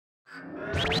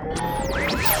This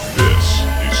is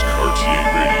Cartier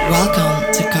Radio. Welcome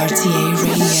to Cartier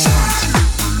Radio.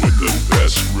 With the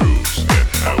best grooves and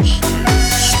house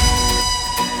tunes.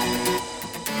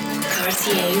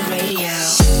 Cartier Radio.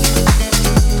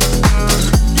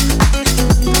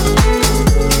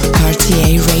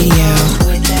 Cartier Radio.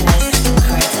 With Dennis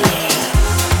Cartier.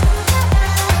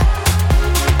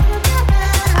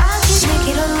 I'll just make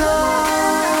it alone.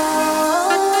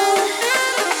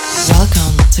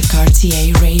 Welcome to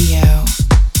Cartier Radio.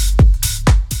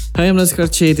 Hi, I'm Les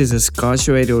Cartier. This is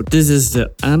Cartier Radio. This is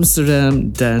the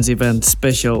Amsterdam Dance Event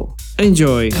Special.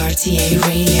 Enjoy! Cartier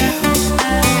Radio.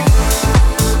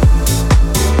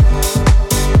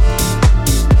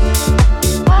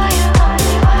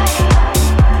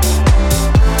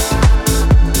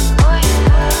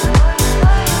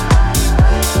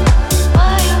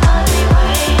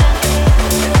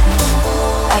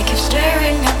 I keep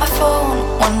staring at my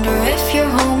phone, wonder if you're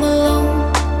home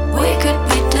alone. We could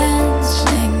be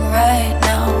dancing right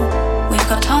now. We've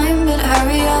got time, but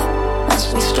hurry up.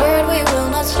 Once we start, we will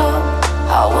not stop.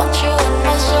 I want you in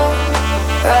my soul.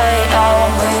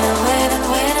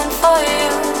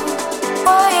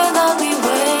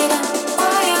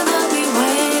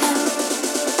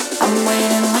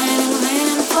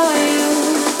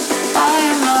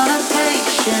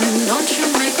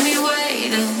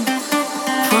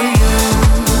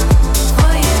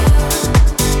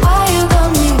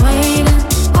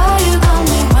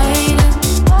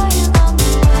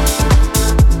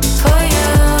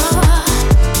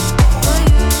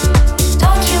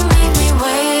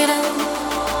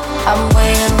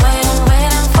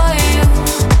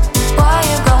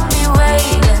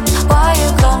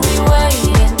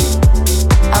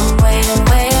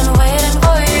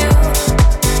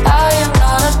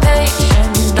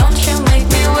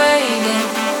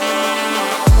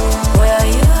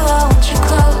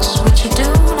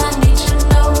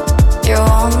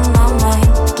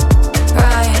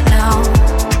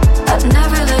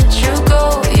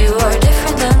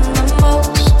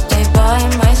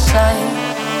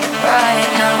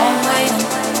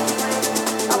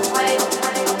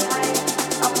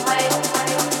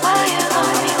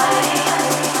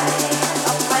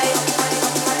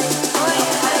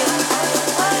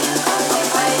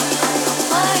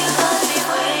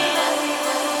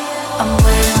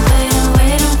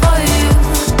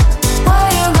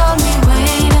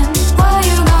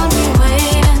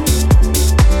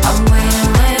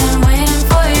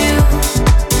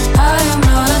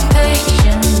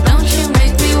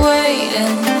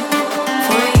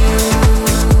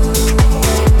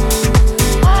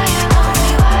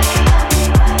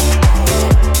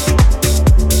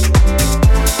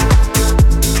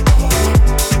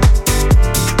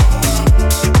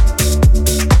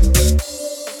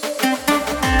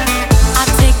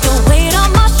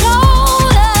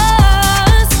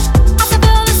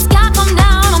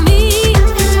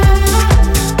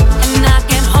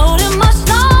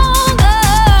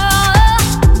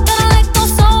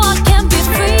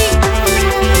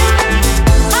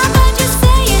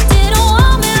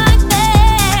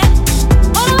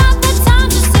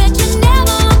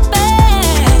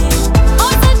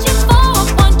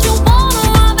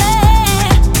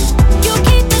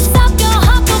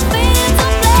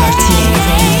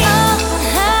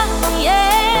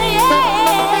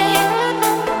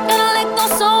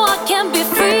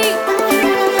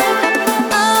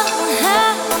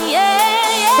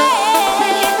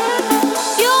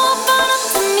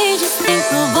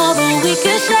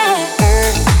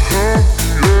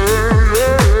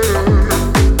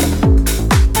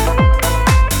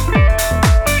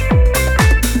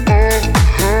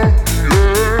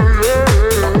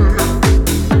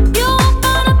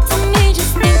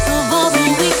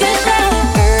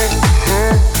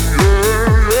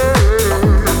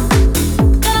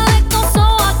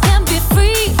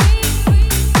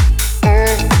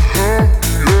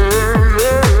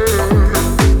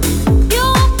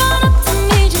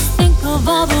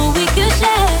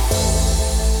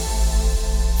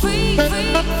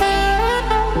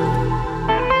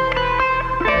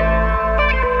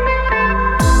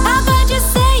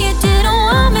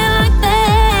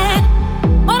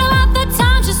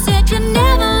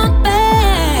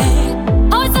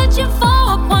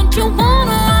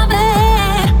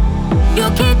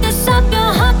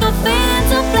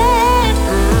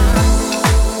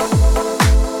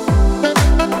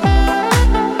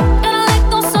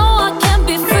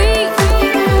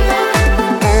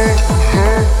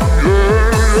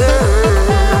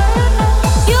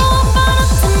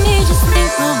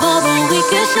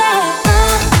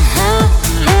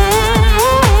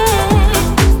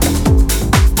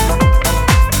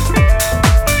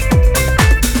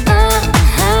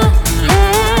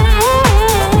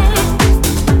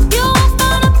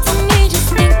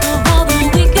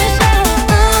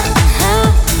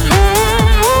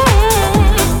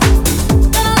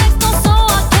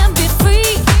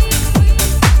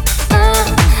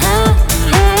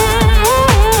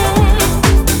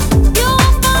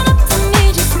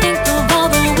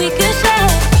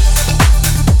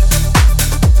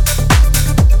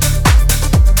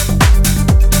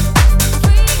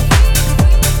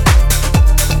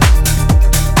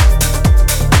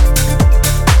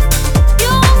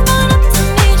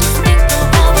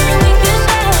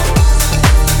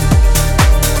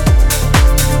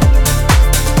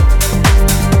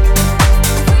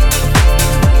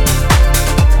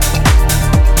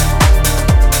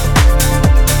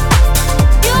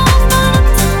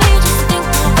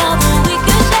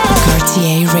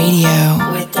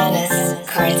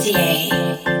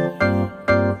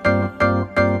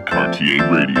 Cartier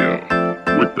Radio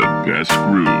with the best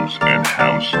grooves and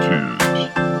house tunes.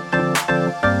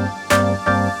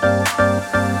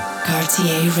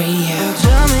 Cartier Radio.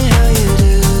 Tell me how you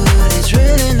do. It's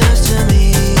really nice to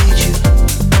meet you.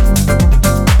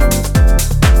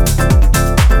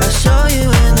 I saw you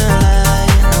in the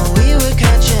line. Oh, we were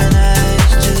catching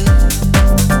eyes too.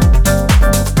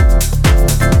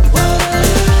 What a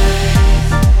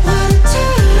life, what a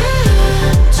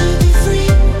time to be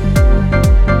free.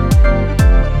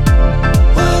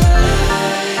 What a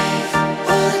life,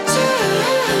 what a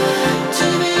time to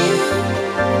be you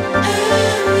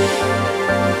and me.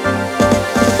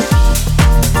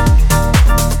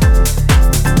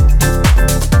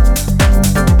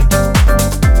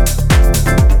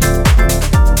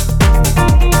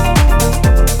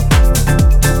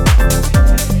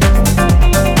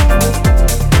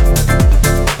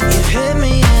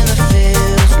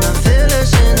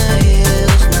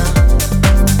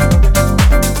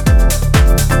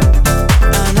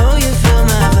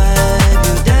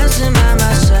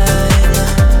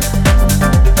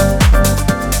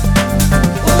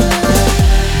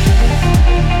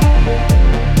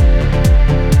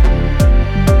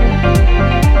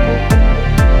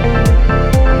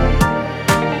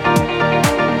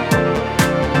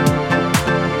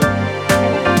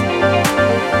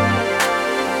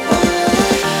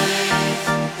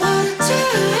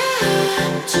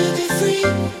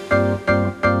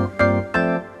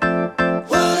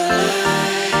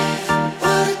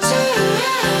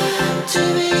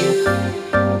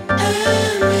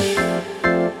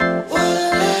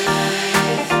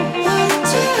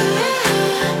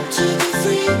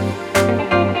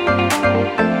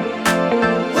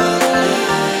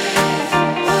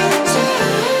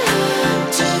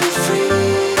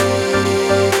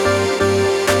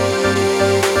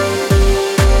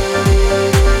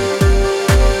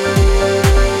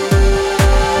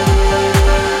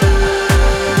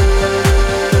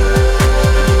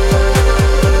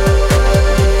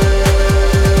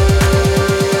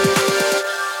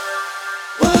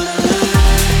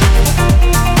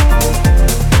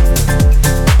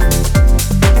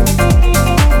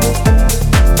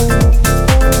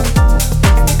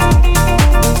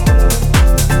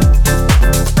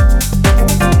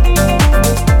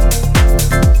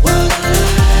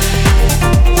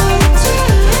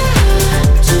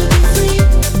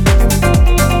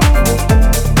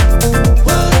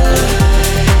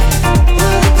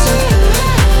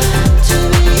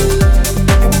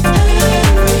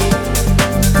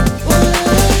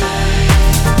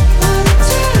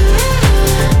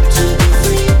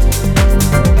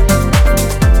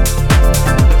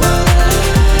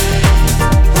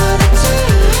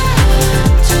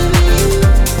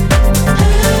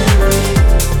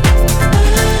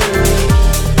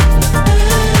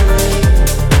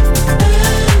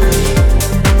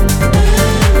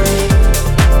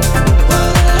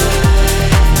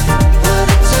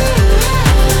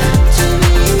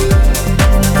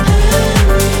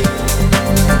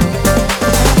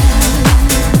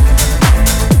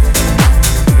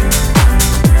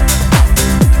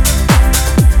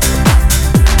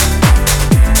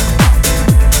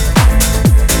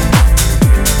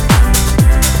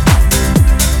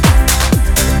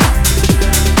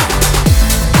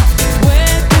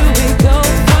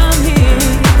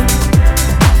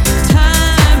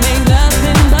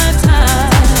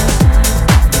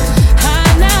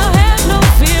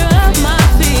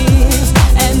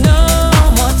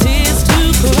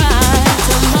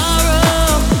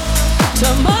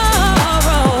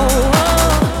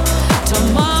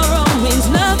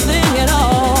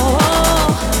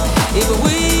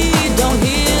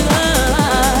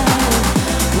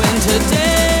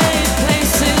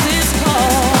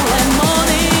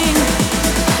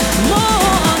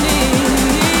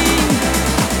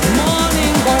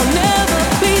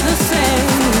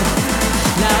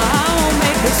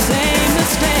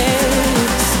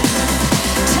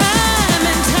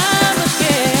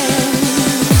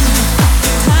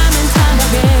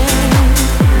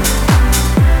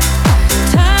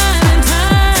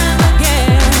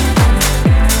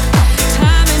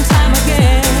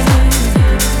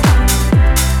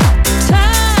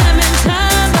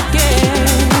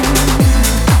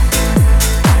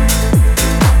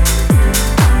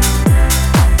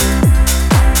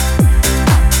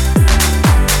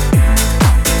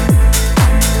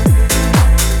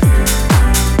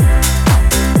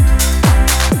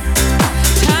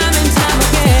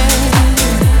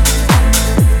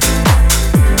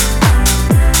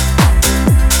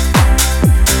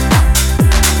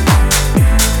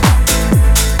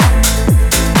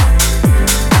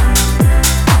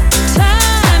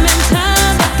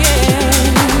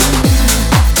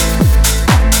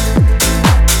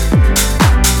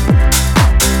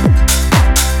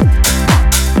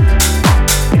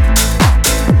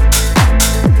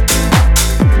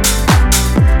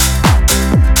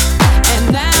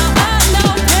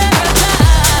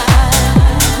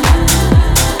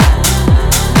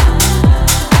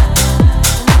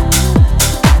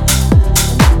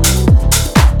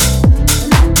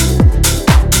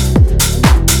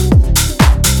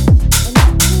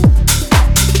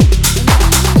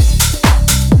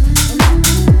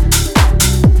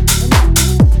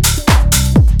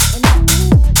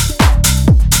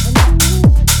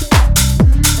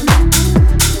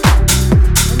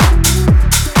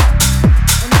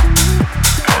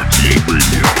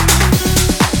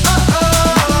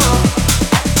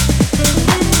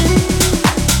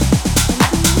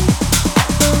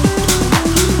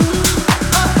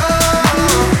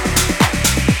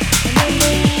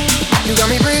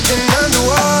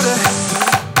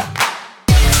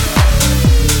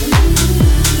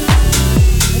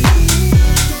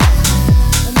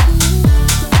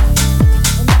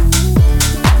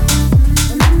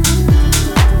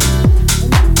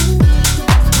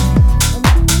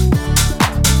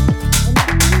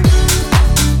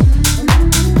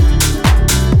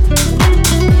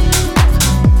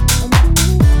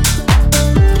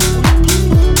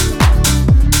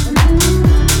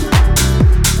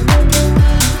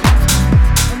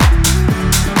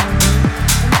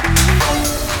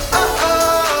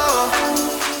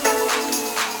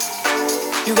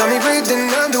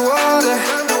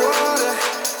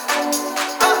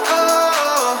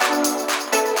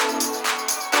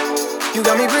 You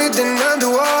got me breathing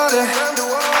underwater.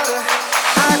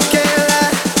 I can't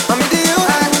lie, I'm into you.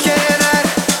 I can't hide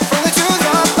from the truth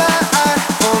of my eye.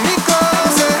 Hold me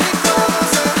closer.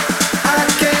 I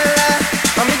can't lie,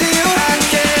 I'm into you. I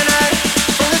can't hide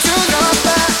from the truth of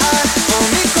my eye. Hold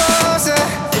me closer,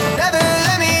 never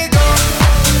let me go.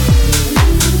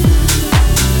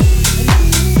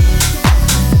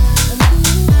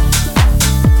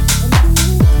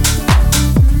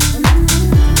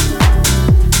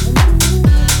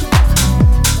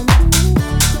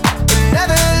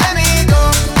 Never let me go.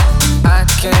 I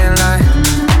can't lie,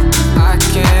 I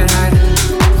can't hide.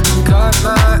 Caught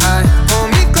my eye, hold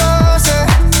me closer.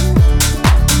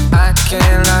 I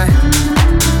can't lie,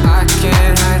 I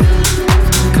can't hide.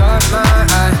 Caught my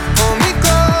eye, hold me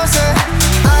closer.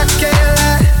 I can't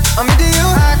lie, I'm into you.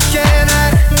 I can't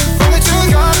hide from the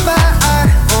truth of my eye.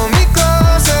 Hold me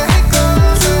closer.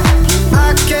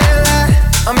 I can't lie,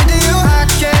 I'm into you. I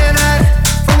can't hide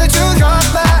from the truth of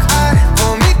my eye.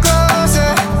 Hold me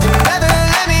closer, never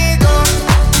let me go.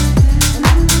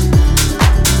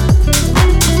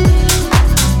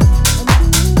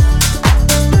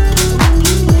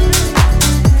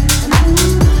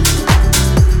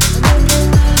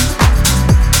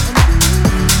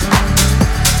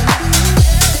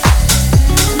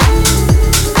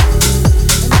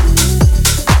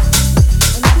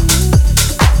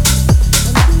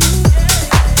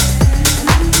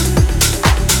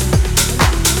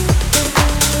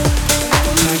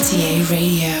 RTA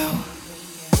Radio.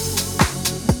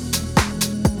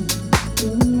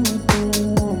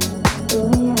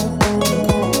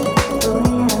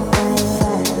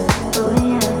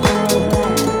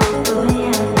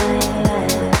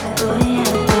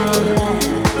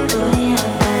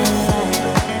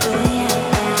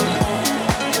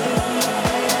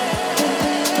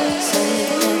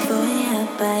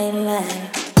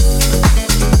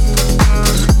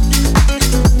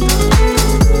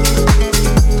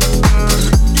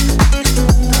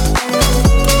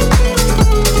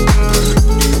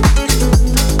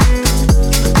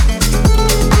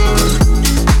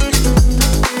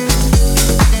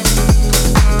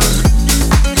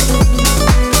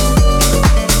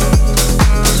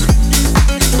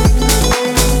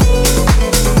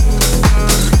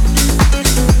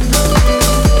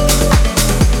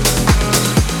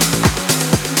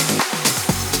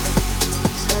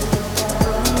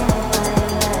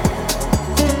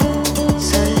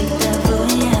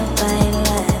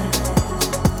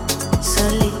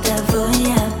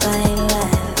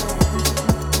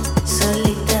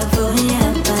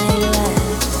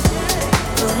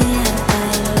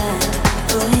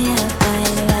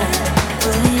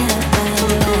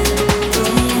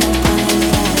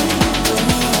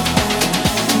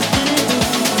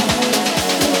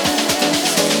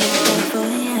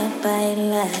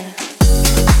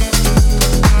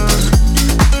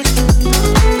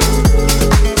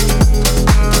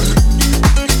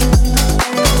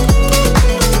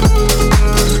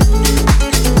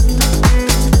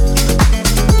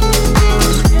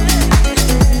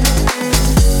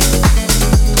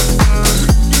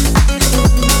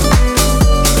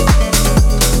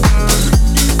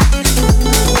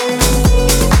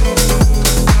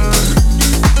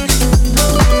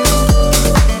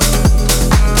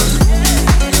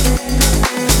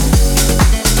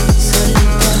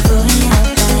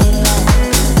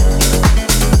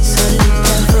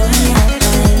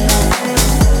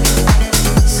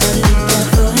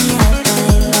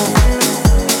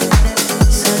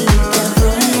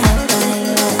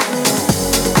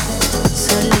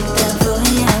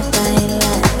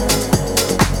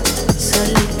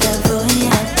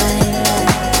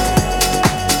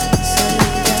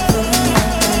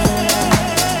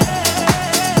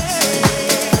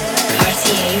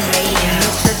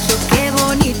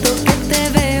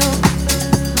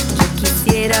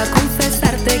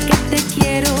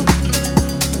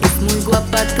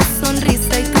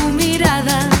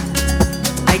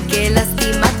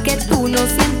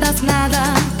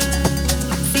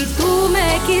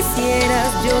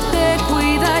 quisieras, yo te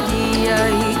cuidaría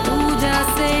y tuya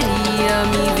sería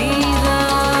mi vida.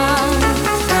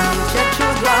 Muchacho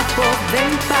guapo,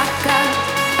 ven pa' acá,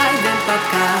 ay, ven pa'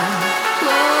 acá.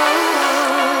 Oh.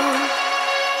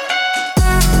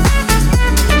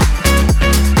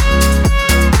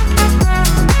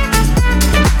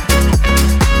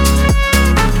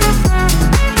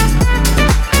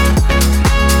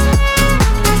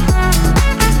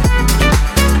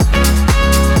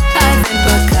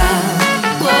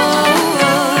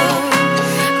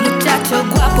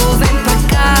 Guapo, ven pa'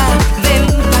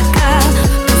 acá,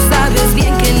 tú sabes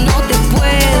bien que no te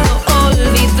puedo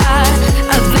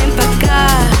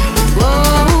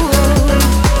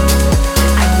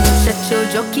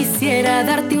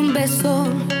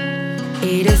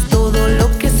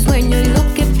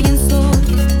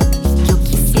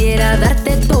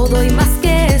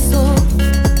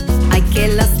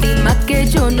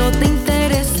no te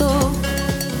interesó.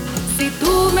 Si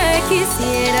tú me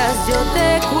quisieras, yo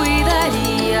te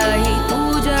cuidaría y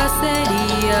tuya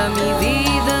sería mi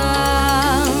vida.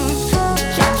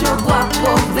 Muchacho guapo,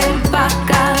 ven pa'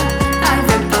 acá. Ay,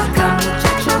 ven pa' acá,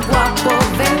 muchacho guapo,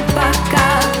 ven pa' acá.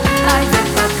 Ay, ven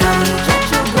pa' acá,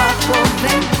 muchacho guapo,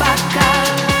 ven pa' acá.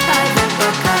 Ay, ven pa'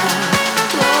 acá.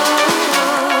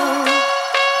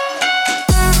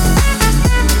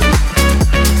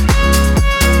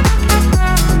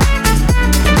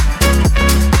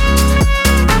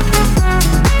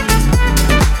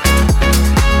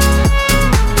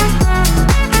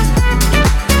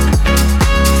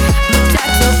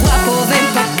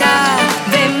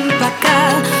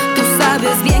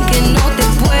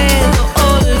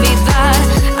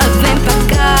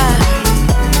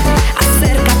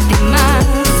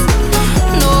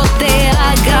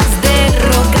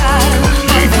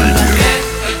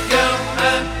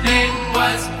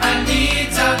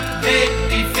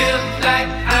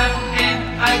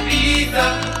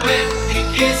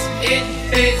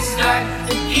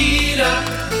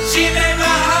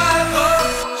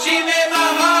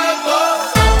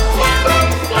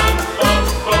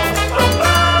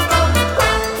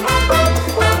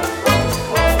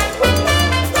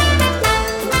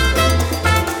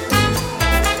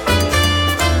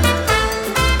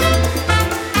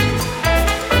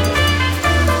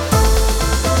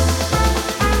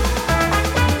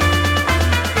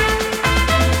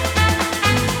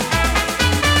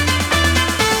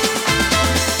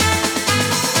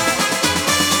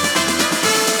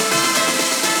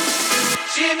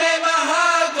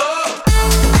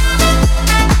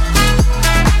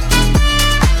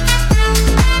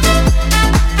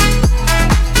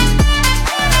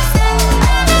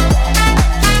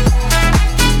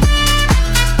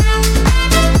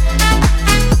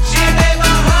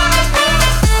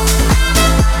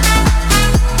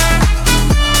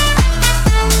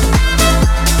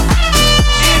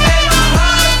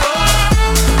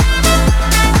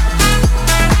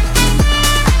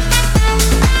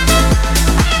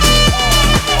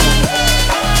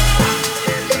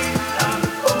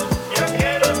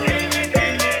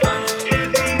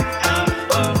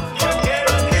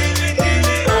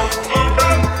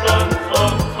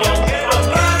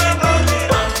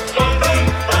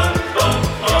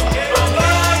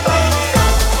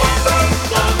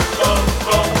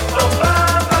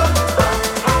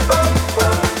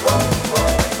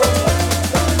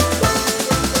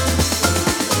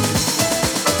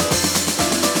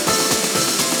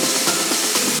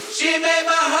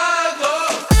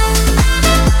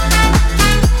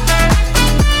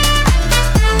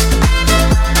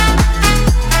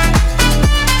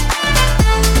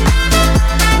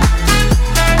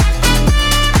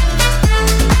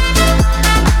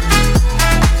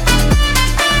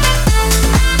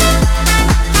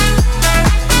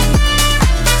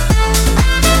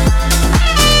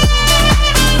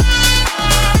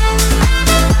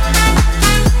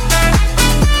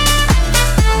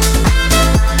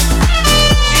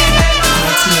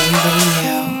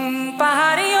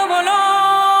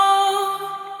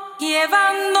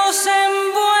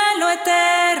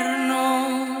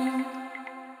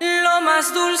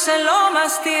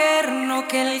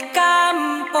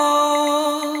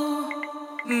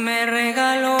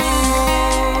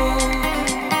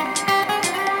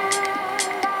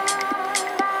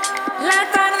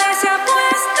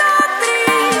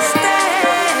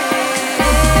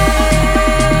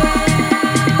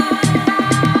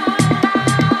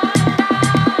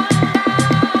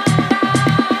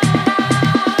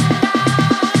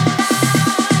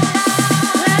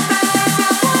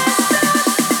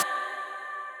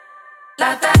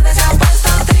 La tarde se ha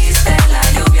puesto triste, la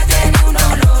lluvia tiene un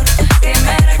olor que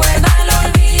me recuerda al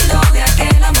olvido.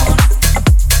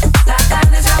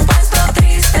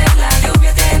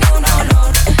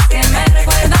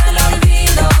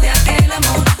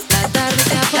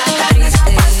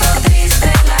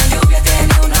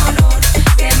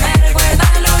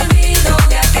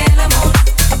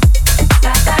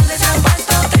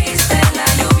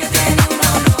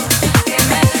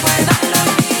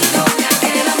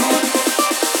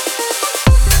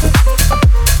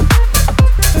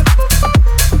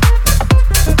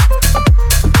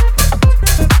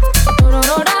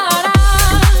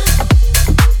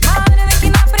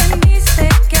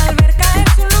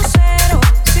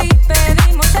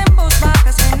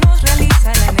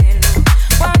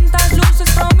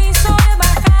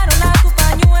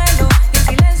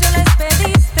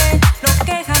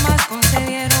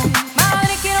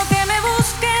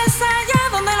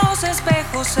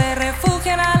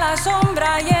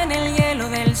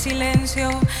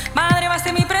 Madre,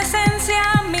 basta mi presencia,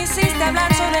 me hiciste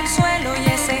hablar sobre el suelo y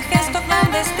ese gesto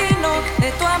clandestino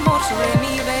de tu amor sobre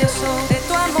mi beso, de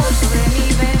tu amor sobre mi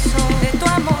beso, de tu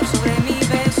amor sobre mi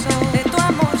beso, de tu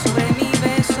amor sobre mi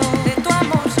beso, de tu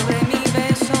amor sobre mi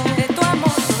beso, de tu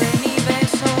amor sobre mi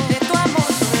beso, de tu amor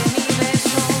sobre mi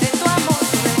beso, de tu amor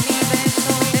sobre mi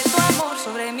beso, de tu amor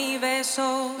sobre mi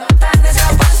beso. La tarde se ha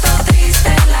puesto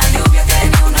triste, la lluvia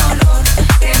tiene un olor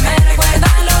que me recuerda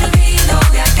al olvido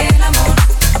de aquel amor.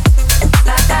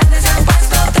 La tarde se ha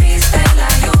puesto triste, la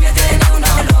lluvia tiene un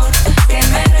olor que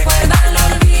me recuerda al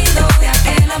olvido de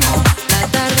aquel amor. La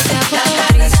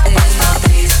tarde se ha puesto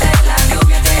triste, la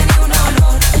lluvia tiene un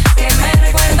olor que me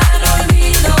recuerda al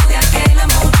olvido de aquel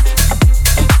amor.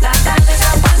 La tarde se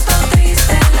ha puesto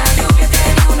triste, la lluvia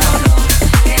tiene un olor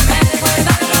que me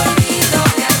recuerda al olvido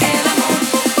de aquel amor.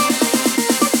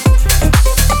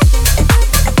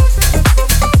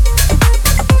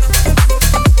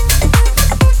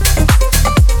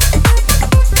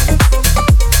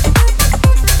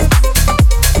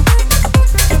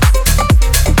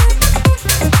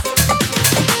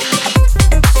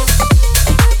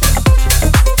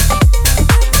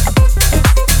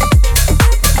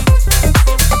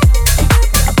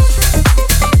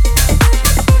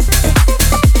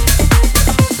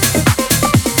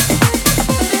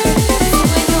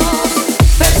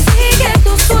 Persigue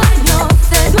tus sueños,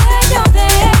 sé dueño de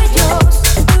ellos.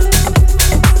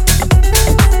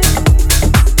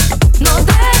 No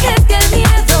dejes que el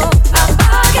miedo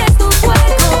apague tu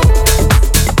fuego.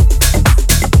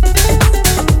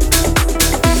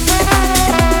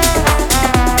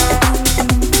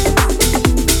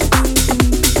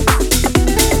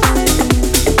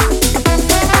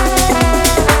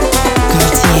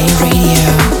 Cartier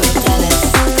Radio.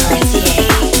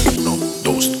 1,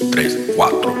 2, 3,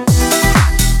 4.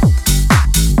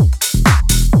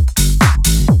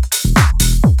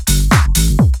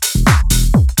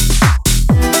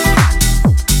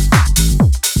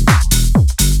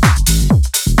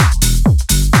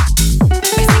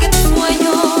 Persigue tus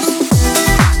sueños.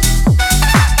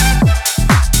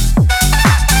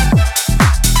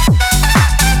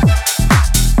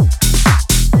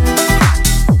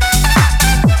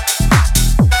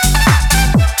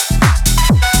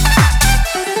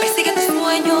 Persigue tus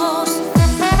sueños.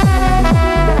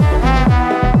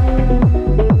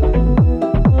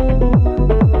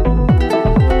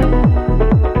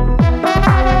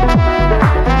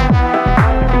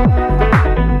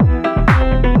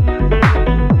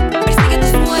 Persigue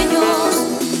tus sueños.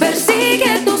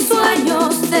 Persigue tus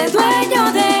sueños, sé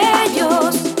dueño de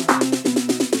ellos.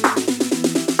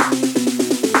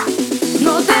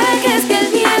 No dejes que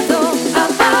el miedo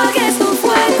apague tu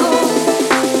fuego.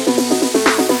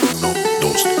 1,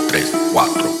 2, 3,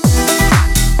 4.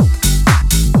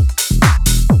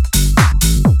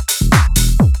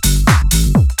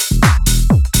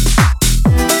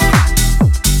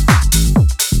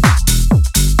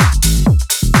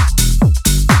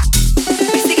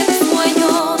 Persigue tus sueños. Persigue tus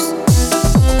sueños.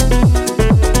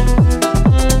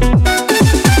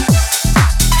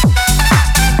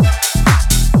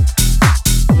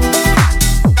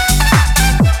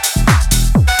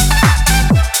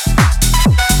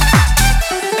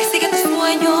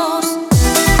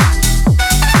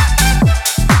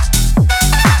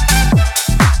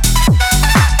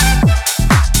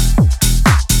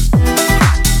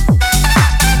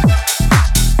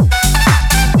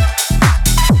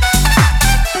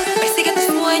 Persigue tus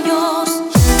sueños.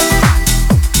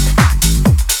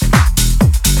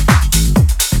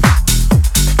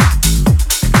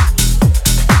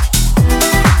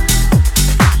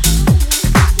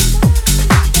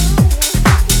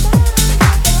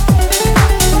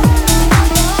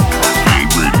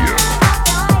 Cartier Radio.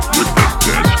 With the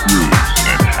best grooves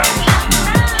and house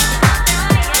tunes.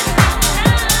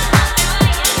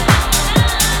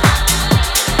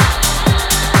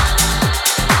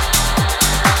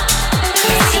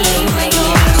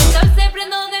 El sol se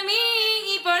prendó de mí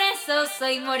y por eso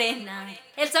soy morena.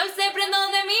 El sol se prendó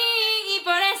de mí y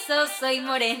por eso soy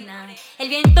morena. El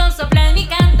viento sopla en mi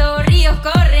canto, ríos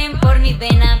corren por mis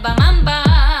venas, bamamba.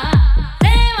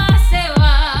 Se va, se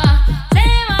va, se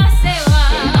va, se va.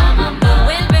 No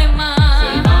vuelve más,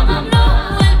 no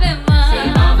vuelve más.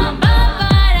 Va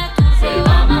para tu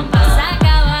vas a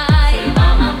acabar, va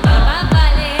a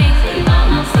valer. Se va,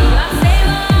 se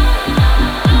va.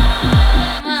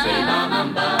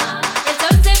 El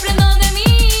sol se prendó de mí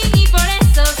y por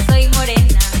eso soy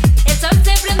morena. El sol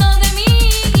se prendó de mí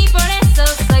y por eso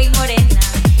soy morena.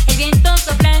 El viento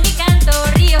sopla en mi canto,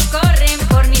 ríos corren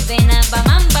por mis venas, va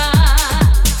mamá.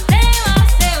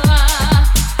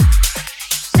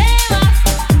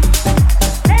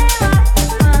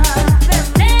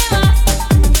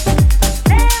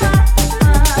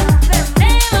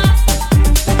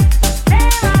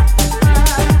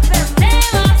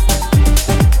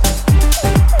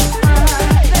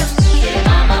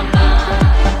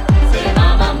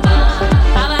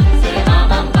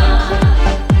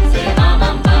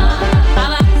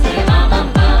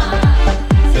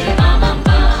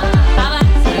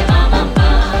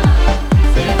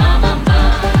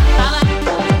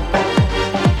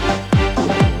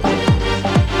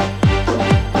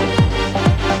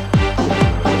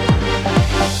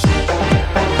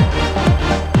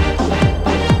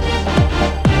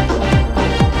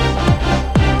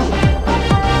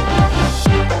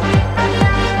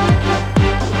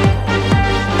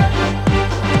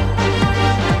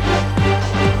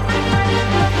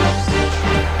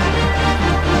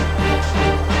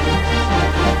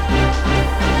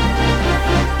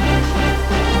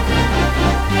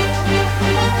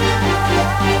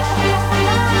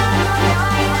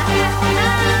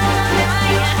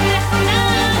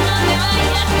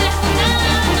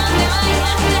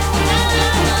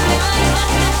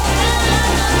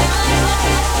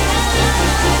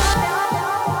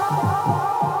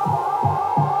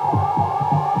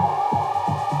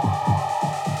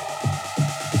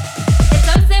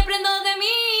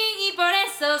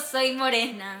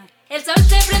 morena. El sol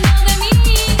se prendó de mí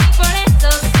y por eso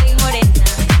soy morena.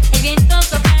 El viento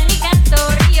sopla y canto,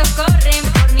 ríos corren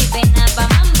por mis venas. Va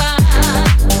mamba,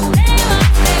 se va,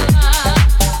 se va,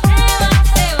 se va,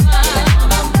 se va,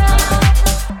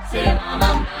 se va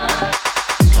mamba.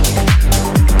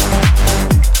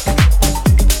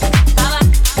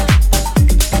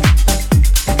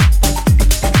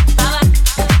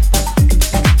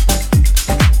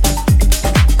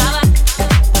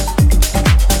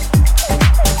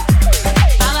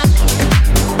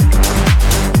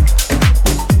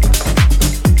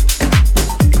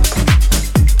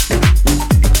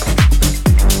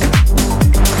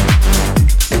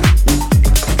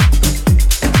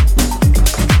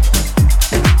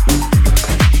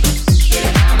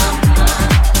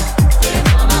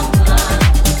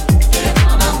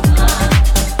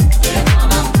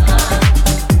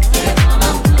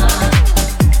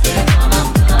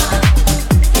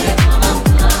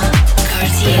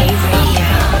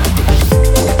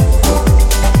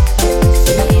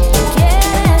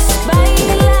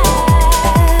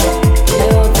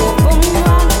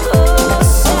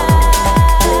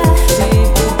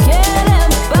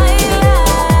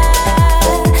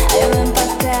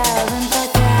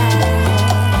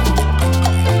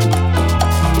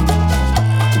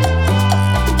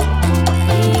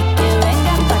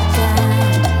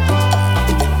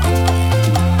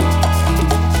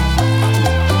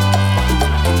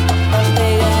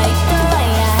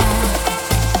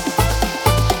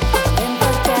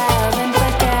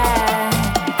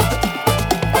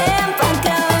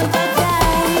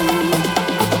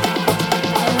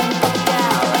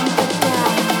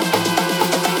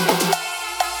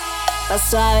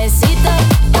 Suavecito.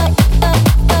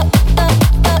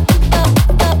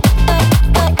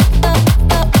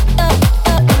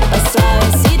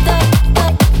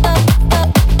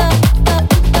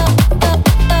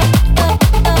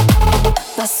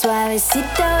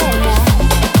 Suavecito. Suavecito, baila.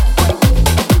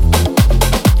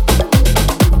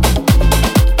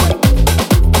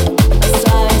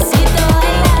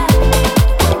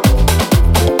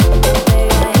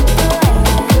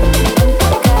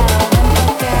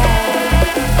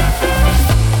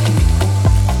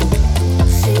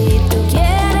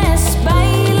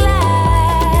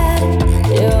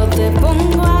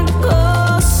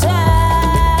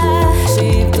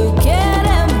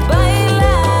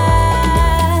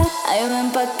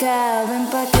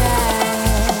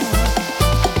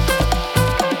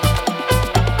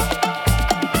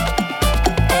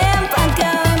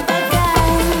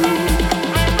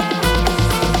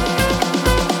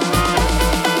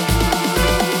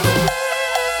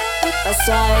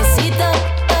 Suavecito,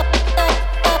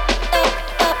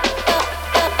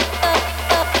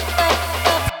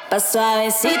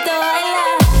 suavecito baila.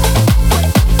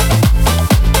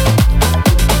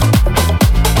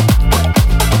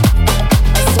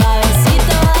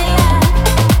 Suavecito baila.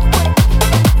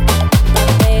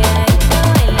 Pegadito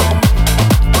baila.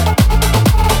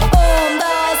 1,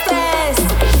 2, 3.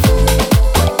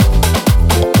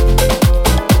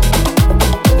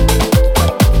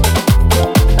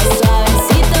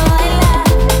 Suavecito baila.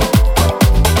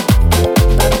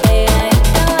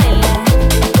 Pegadito baila.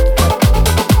 A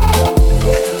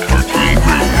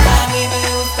mí me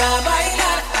gusta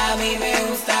bailar, a mí me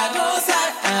gusta gozar,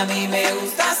 a mí me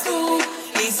gustas tú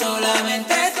y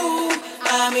solamente tú.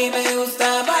 A mí me gusta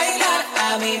bailar,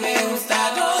 a mí me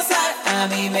gusta gozar, a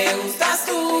mí me gustas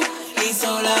tú y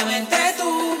solamente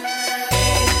tú.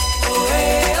 Oh,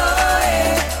 oh,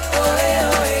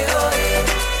 y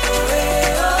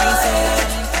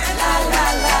solamente la la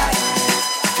la.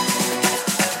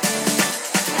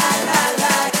 La la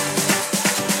la.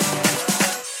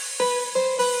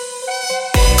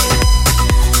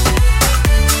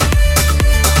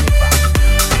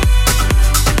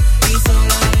 Y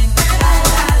solamente la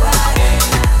la la.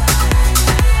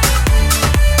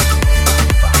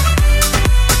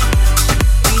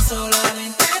 Y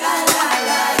solamente la la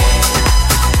la.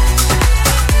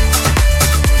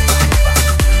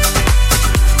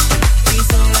 Y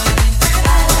solamente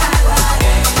la la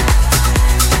la.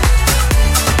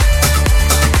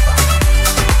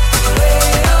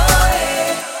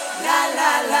 La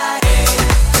la la.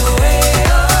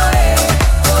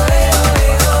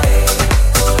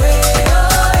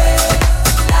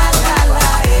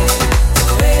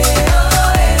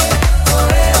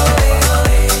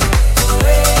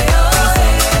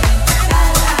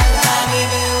 A mí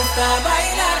me gusta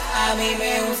bailar, a mí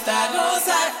me gusta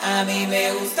gozar, a mí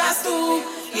me gustas tú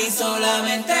y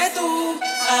solamente tú.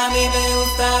 A mí me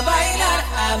gusta bailar,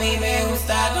 a mí me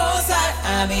gusta gozar,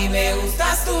 a mí me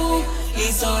gustas tú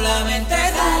y solamente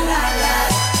tú. La la la.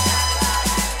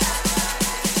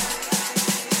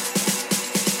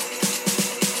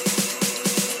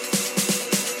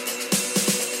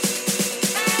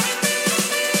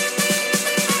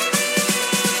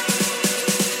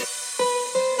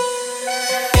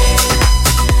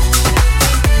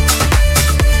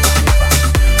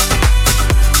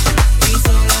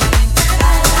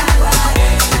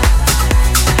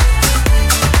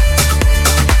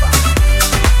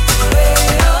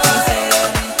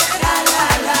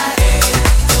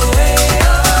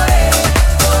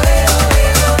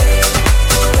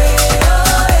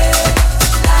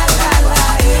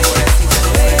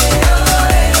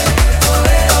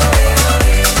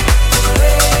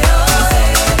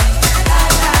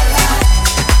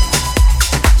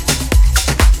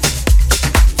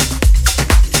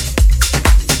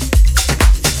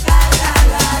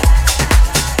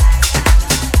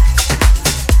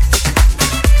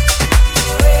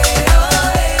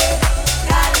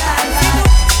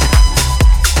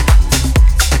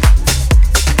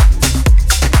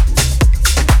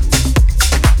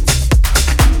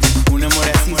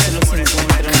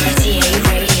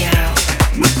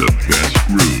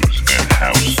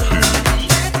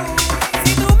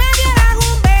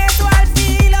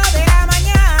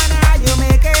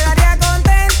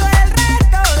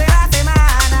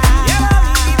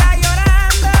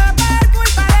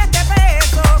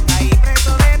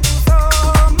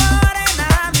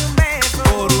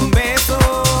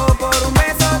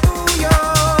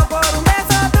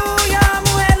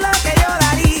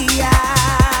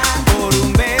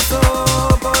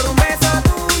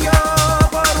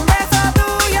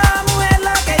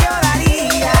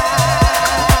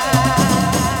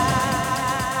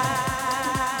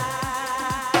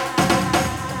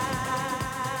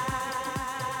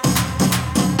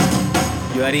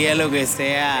 Yo haría lo que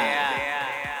sea.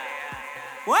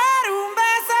 Por un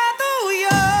beso tuyo.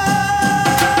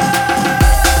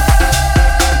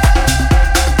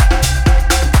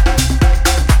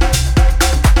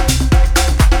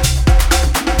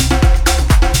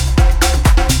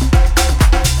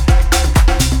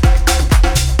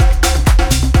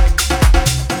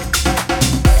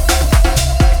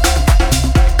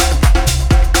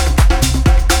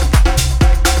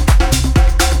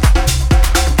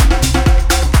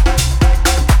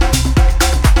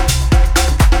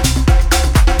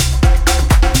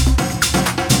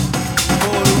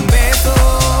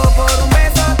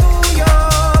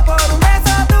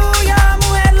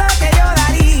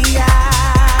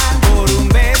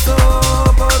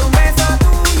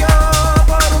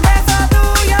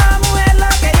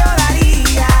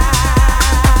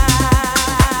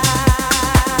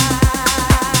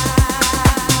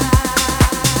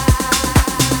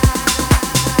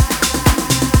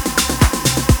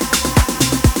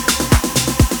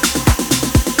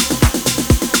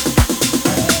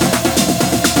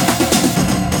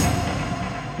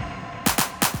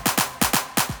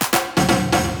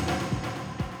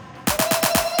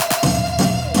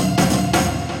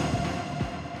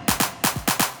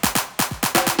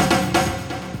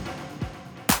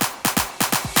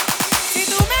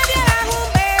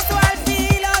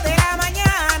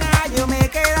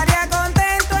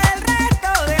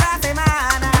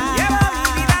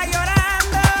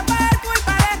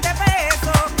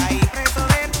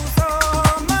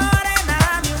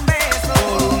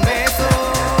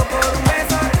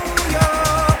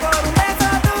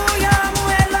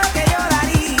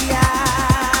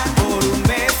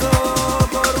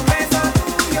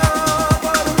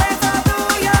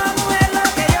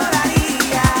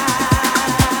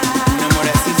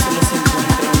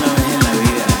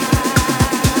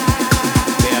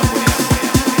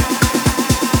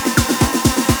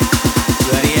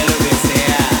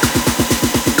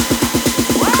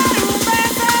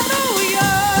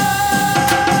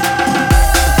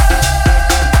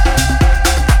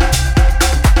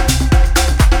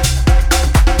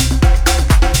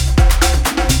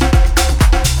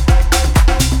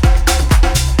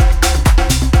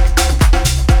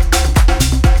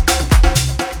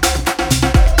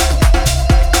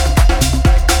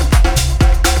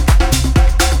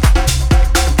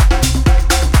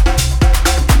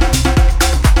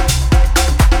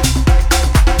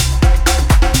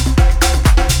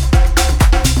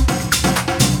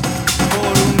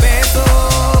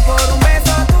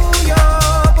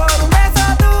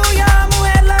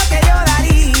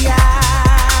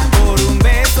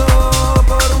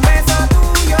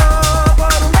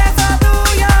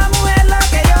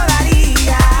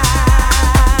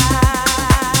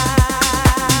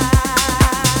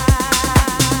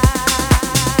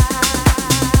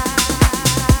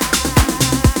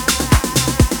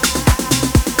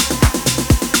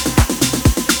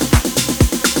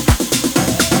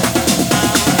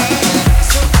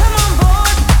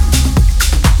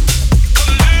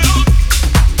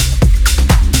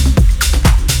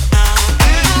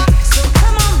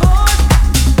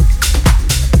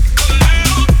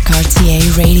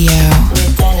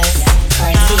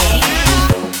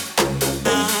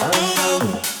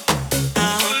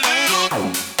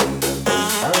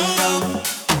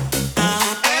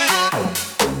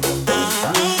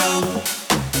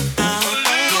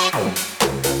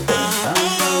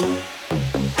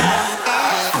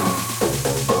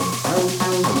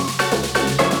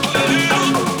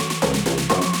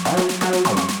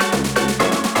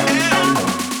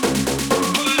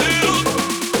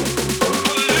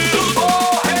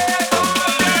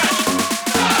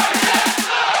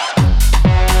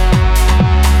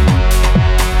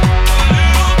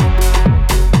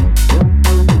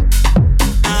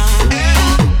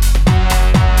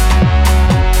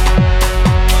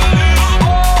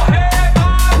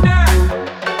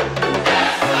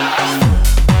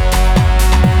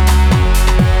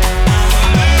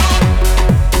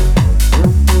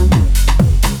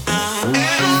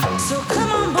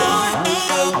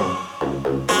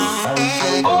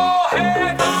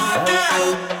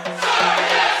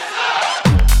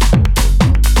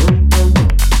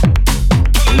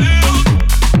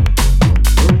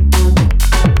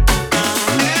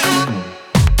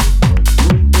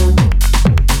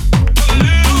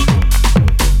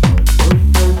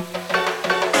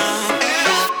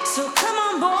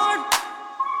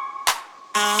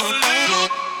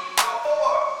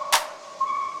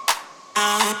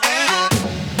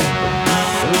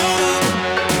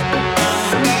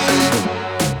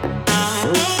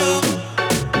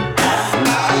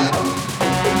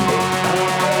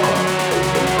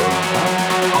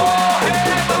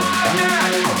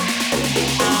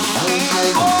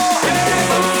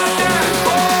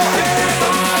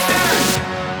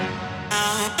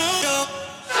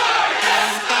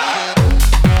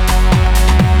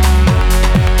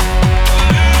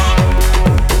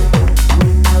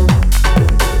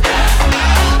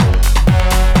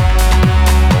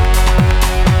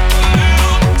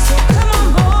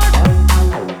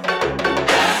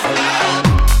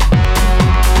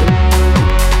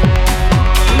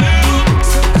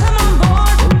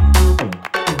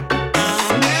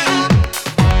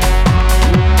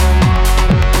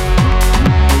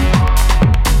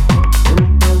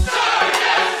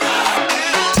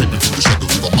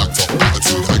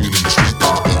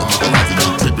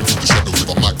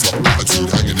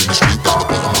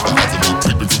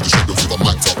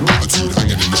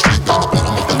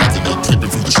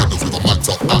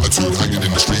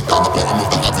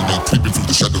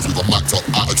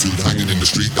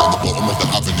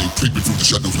 creeping through the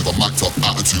shadows with a mic'd up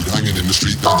attitude, hanging in the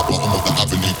street down the bottom of the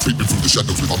avenue, creeping through the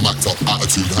shadows with a mic'd up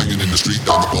attitude, hanging in the street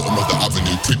down the bottom of the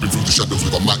avenue, creeping through the shadows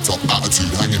with a mic'd up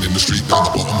attitude, hanging in the street down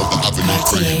the bottom of the avenue,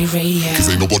 RTA Radio. Cause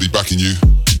ain't nobody backing you.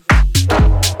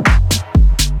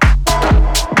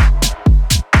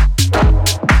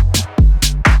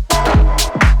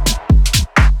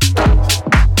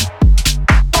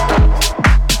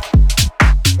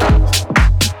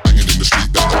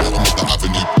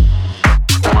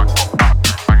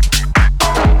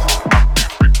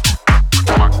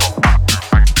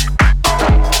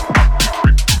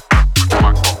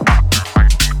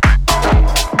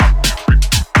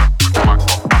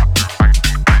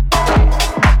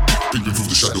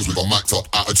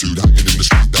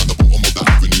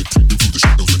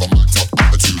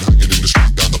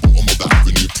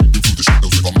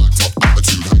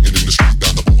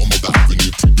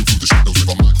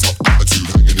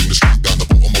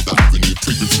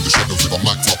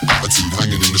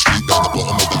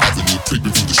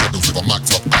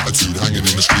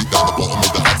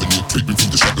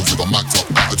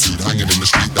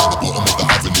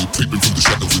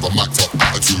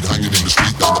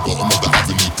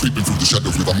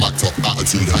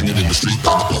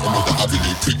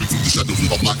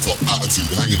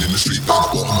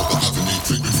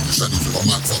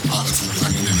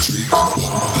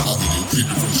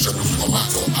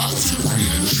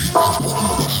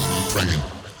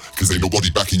 Cause ain't nobody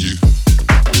backing you.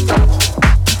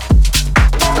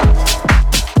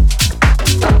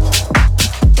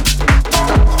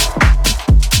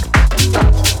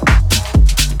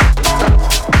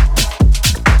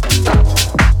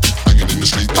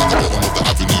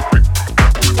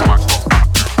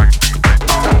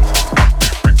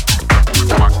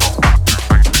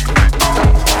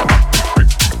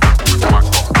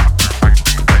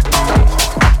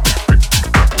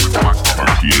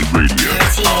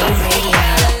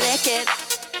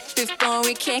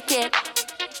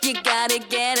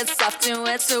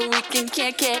 So we can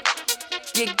kick it.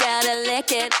 You gotta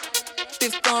lick it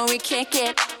before we kick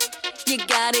it. You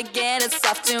gotta get it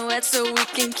soft and wet so we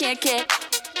can kick it.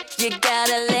 You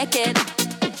gotta lick it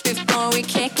before we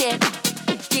kick it.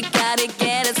 You gotta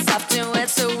get it soft and wet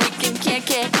so we can kick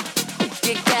it.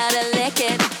 You gotta lick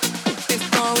it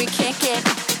before we kick it.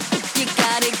 You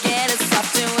gotta get it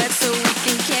soft and wet so we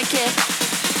can kick it.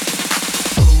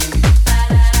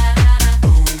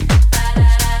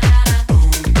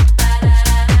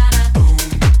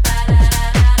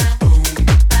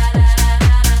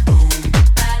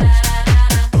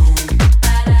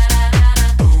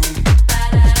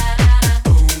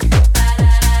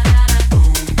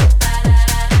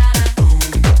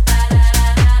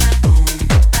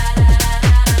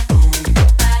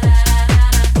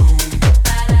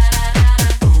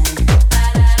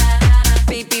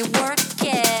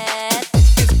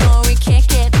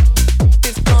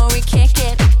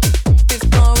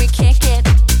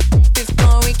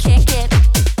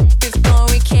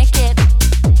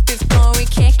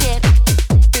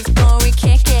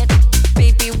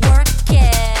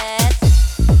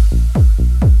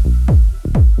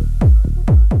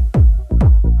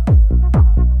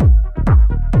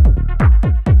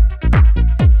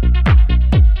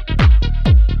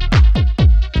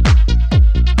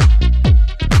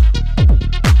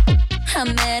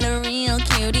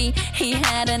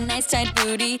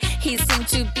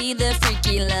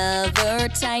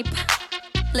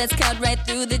 Let's cut right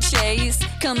through the chase.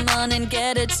 Come on and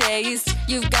get a taste.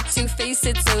 You've got to face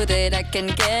it so that I can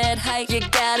get high. You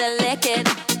gotta lick it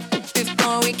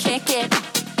before we kick it.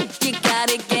 You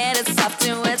gotta get it soft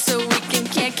and wet so we can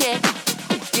kick it.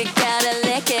 You gotta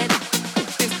lick it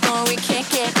before we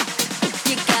kick it.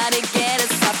 You gotta get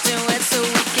it soft and wet so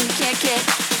we can kick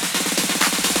it.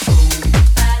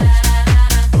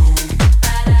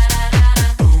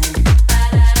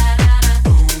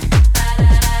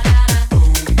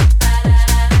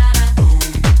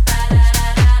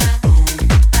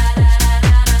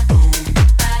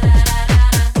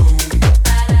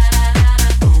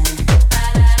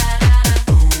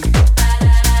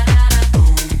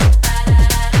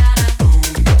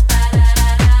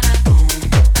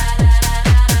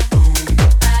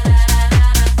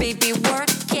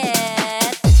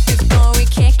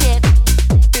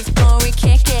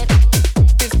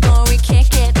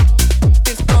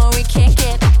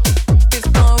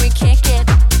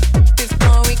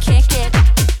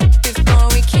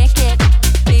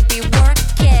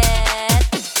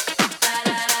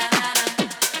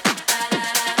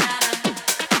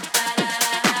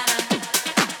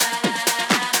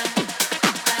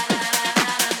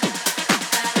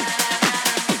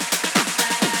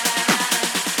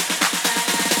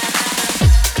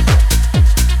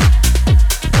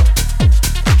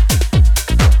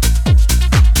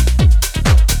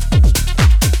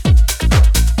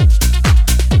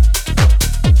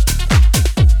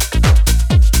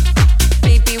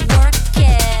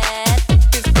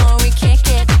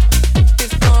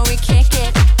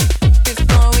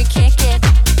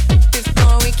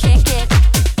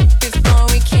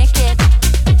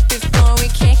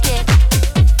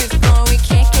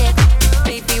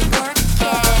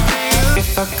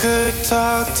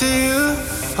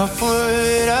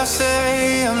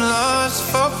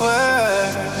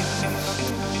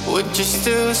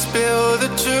 still spill the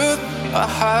truth or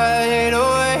hide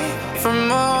away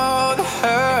from all the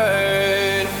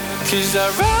hurt. 'Cause I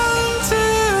run to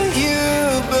you,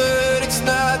 but it's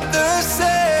not the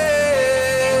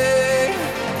same.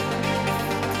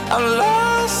 I'm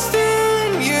lost in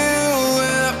you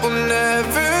and that will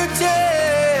never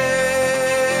change.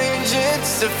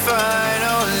 It's the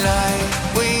final night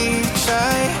we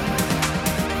try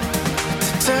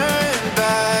to turn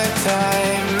back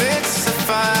time. It's the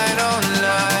final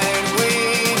night we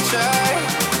try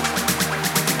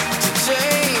to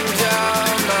change our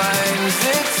minds.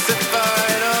 It's the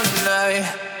final night.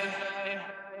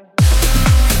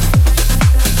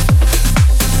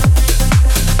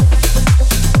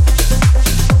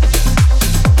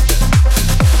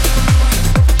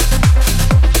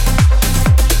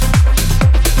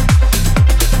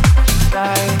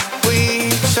 We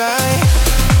try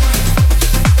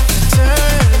to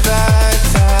turn back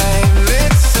time.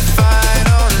 It's the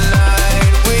final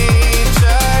night. We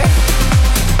try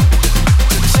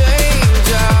to change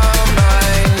our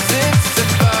minds. It's the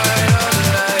final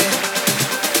night.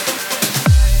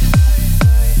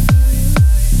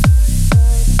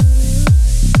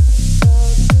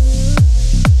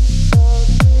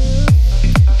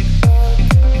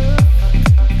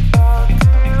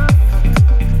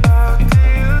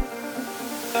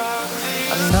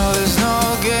 I know there's no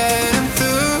getting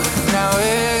through. Now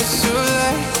it's too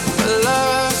late. We're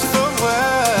lost for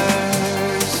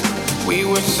words. We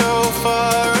were so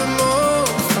far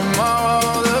removed from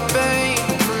all the pain,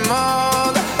 from all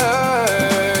the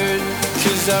hurt.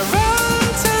 'Cause I run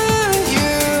to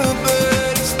you,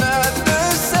 but it's not the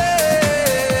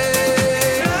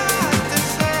same.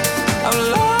 I'm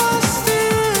lost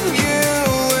in you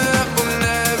and that will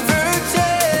never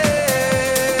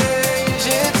change.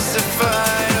 It's the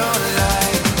final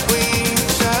night. We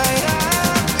try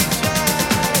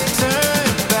turn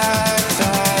back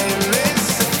time. It's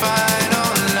the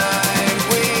final night.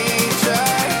 We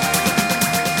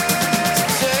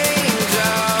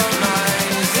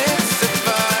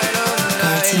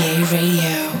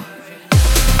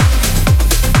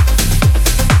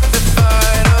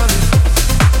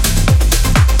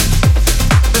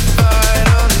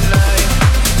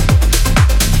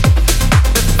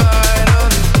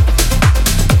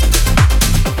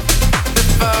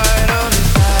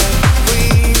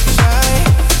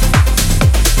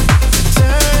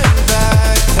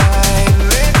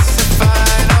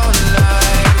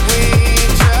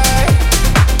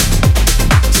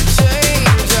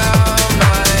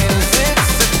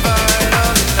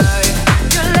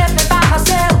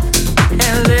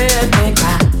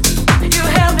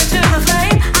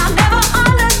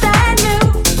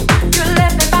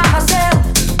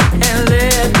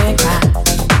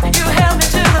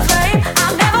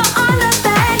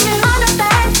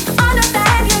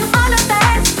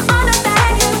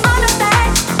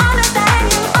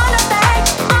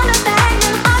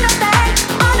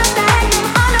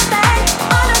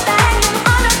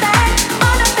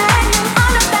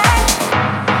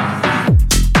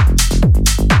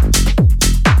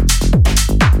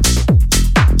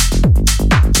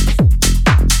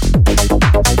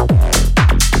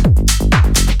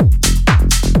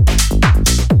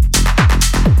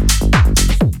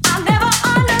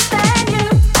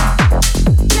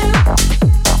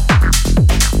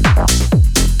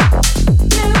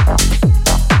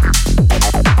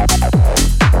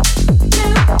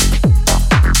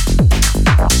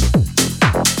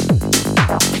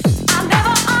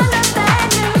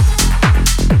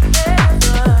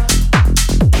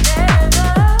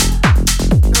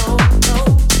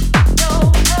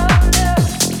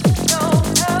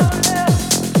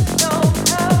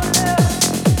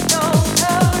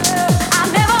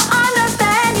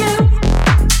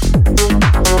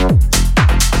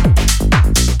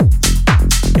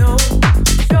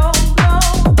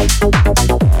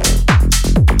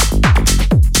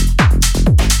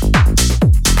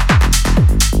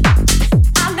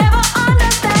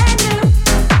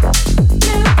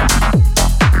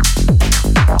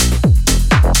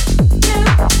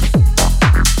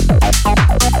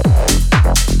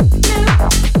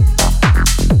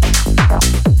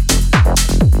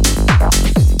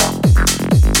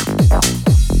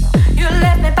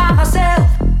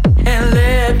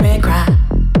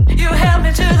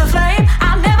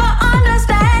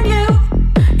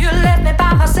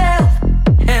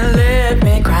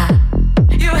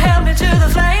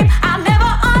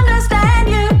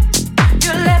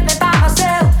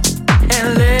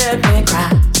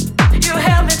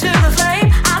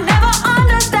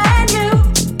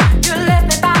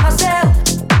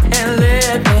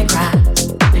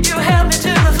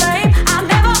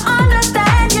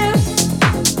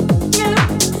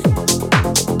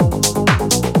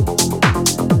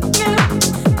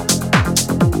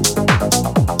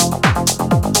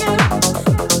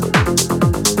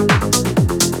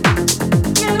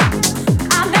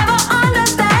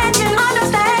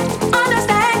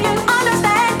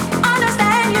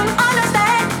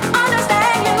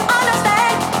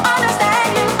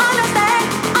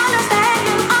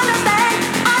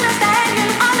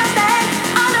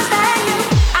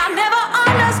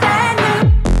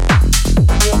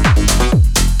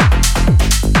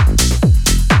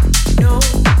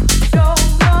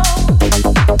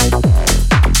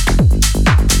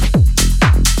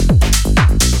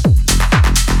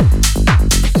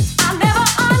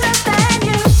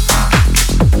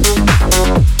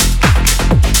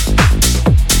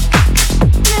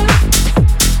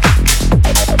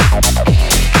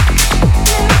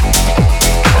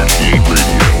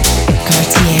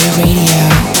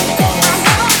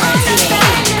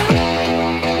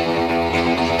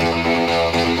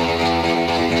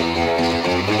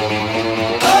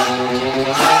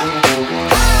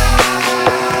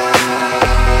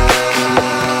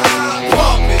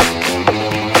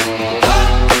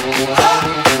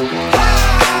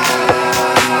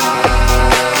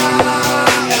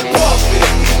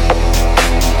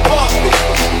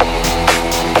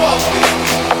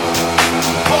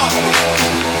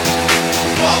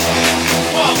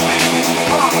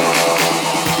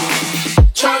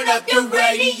Turn up your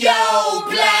radio,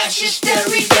 blast your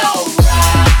stereo.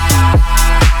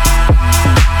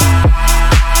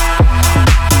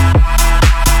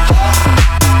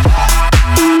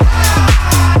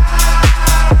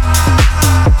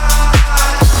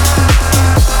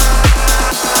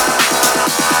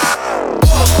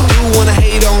 You wanna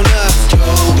hate on us? You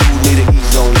need to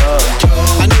ease on up.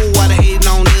 I know why they hating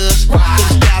on us. Cause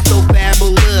the style so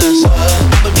fabulous.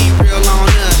 I'ma be real on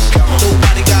us.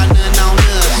 Nobody got nothing on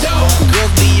us.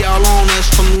 Girls be all on us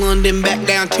from London back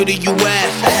down to the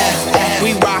US.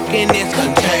 We rockin' this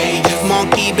contagious.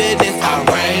 Monkey business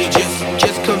outrageous.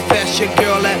 Just confess your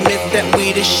girl admits that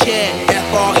we the shit.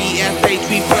 F-R-E-S-H,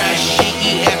 we fresh.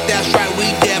 G-E-F, that's right, we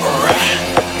definite.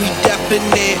 We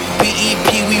definite. B-E-P,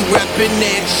 we reppin'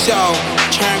 it. So,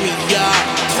 turn me up.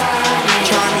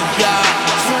 Turn me up.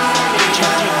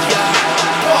 Turn me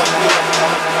up.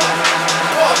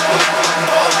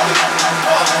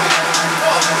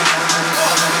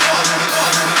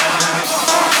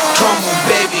 Come on,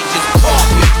 baby, just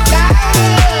pump it.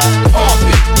 Pump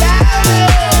it.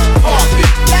 Pump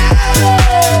it.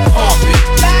 Pump it.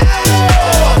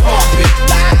 Pump it.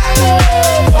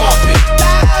 Pump it.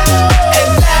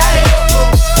 And light up.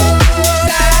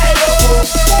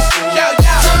 Yo,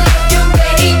 yo. Turn up your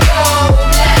radio,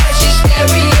 blast your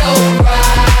stereo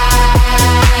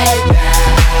right now.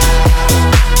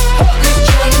 This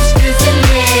joint is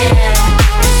sizzling.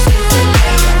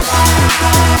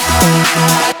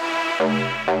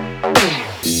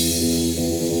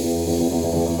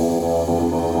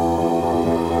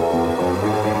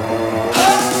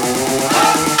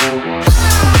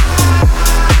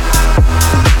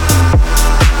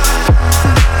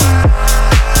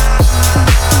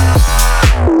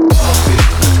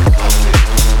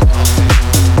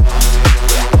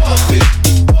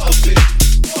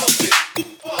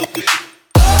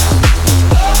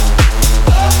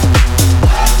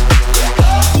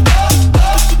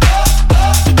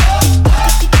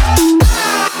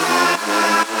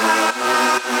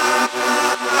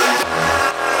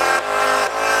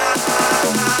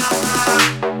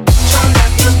 Turn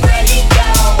up your radio,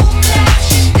 blast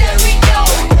your stereo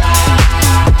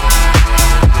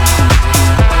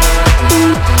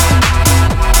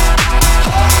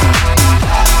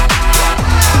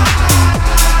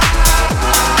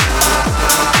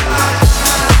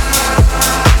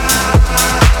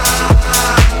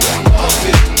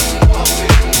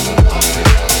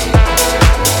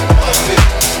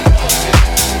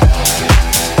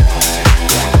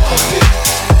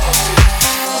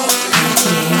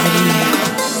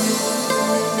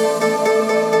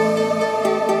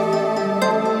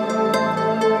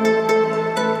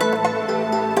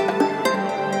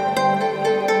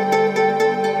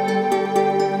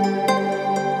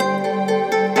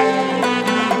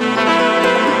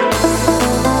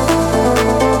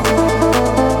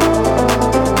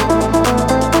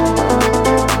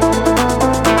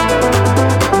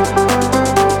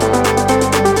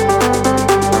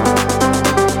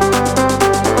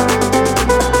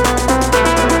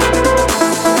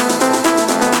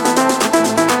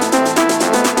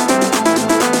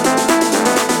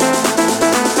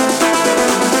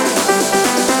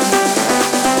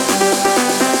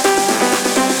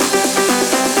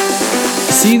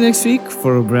See you next week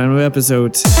for a brand new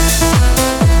episode.